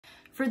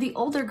For the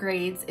older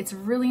grades, it's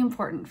really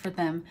important for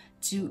them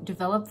to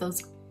develop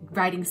those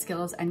writing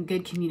skills and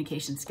good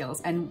communication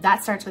skills. And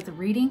that starts with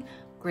reading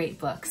great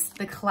books.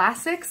 The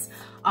classics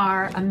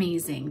are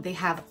amazing. They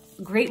have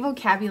great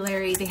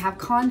vocabulary, they have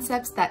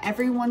concepts that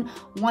everyone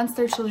wants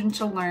their children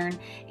to learn,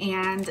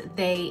 and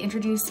they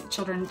introduce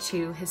children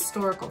to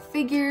historical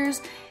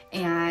figures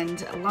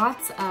and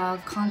lots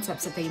of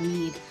concepts that they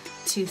need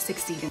to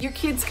succeed. Your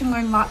kids can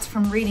learn lots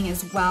from reading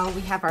as well.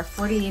 We have our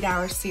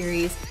 48-hour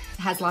series. It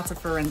has lots of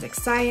forensic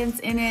science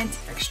in it.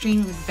 Our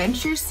Extreme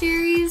Adventure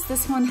series,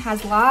 this one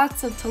has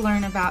lots to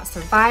learn about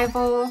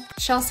survival.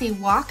 Chelsea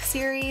Walk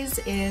series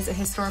is a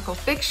historical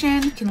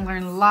fiction. You can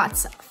learn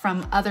lots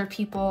from other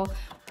people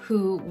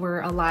who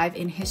were alive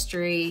in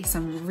history,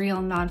 some real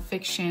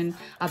nonfiction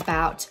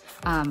about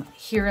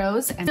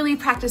heroes, and really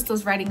practice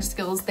those writing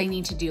skills. They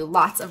need to do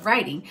lots of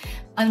writing.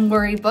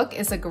 Unworry book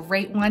is a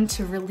great one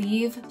to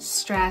relieve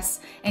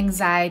stress,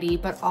 anxiety,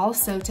 but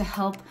also to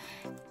help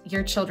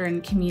your children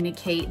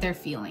communicate their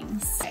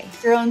feelings.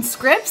 Your own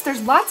scripts,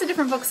 there's lots of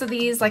different books of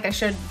these. Like I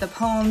showed the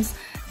poems.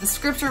 The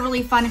scripts are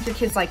really fun if your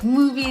kids like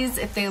movies,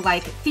 if they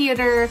like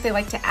theater, if they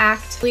like to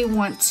act. They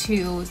want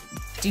to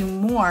do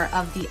more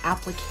of the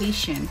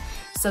application.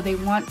 So they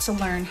want to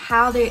learn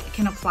how they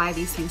can apply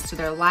these things to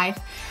their life.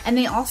 And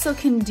they also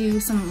can do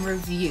some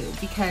review,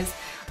 because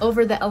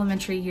over the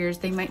elementary years,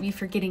 they might be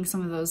forgetting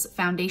some of those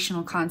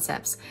foundational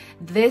concepts.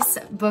 This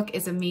book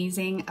is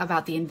amazing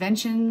about the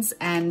inventions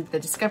and the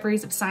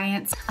discoveries of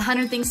science.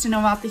 100 Things to Know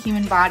About the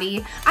Human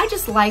Body. I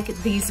just like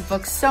these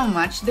books so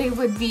much. They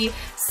would be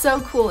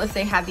so cool if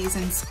they had these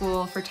in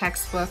school for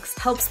textbooks.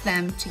 Helps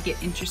them to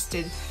get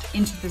interested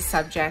into the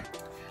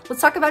subject. Let's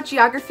talk about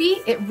geography.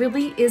 It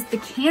really is the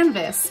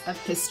canvas of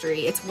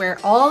history. It's where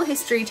all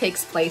history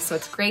takes place, so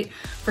it's great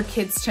for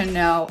kids to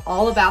know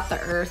all about the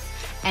earth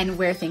and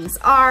where things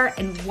are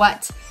and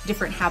what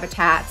different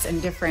habitats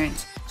and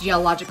different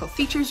geological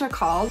features are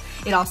called.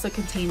 It also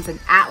contains an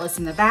atlas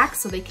in the back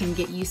so they can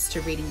get used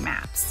to reading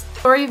maps.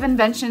 Story of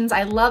Inventions,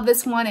 I love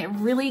this one. It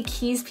really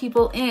keys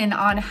people in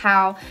on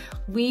how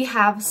we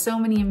have so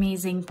many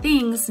amazing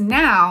things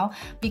now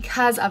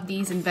because of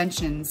these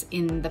inventions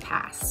in the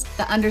past.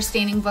 The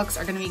understanding books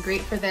are gonna be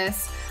great for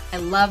this. I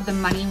love the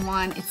money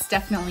one. It's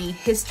definitely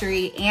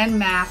history and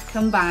math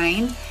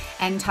combined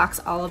and talks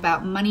all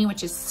about money,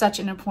 which is such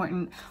an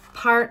important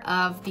part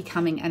of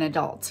becoming an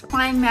adult.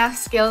 Applying math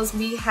skills,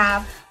 we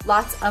have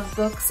lots of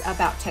books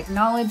about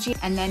technology,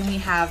 and then we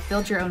have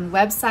Build Your Own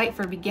Website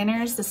for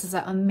Beginners. This is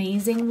an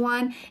amazing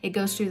one. It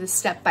goes through the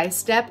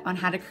step-by-step on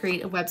how to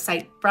create a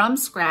website from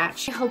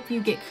scratch. I hope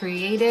you get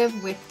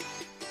creative with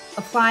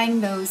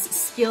applying those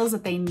skills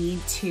that they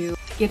need to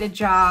get a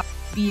job,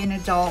 be an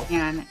adult,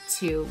 and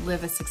to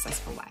live a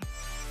successful life.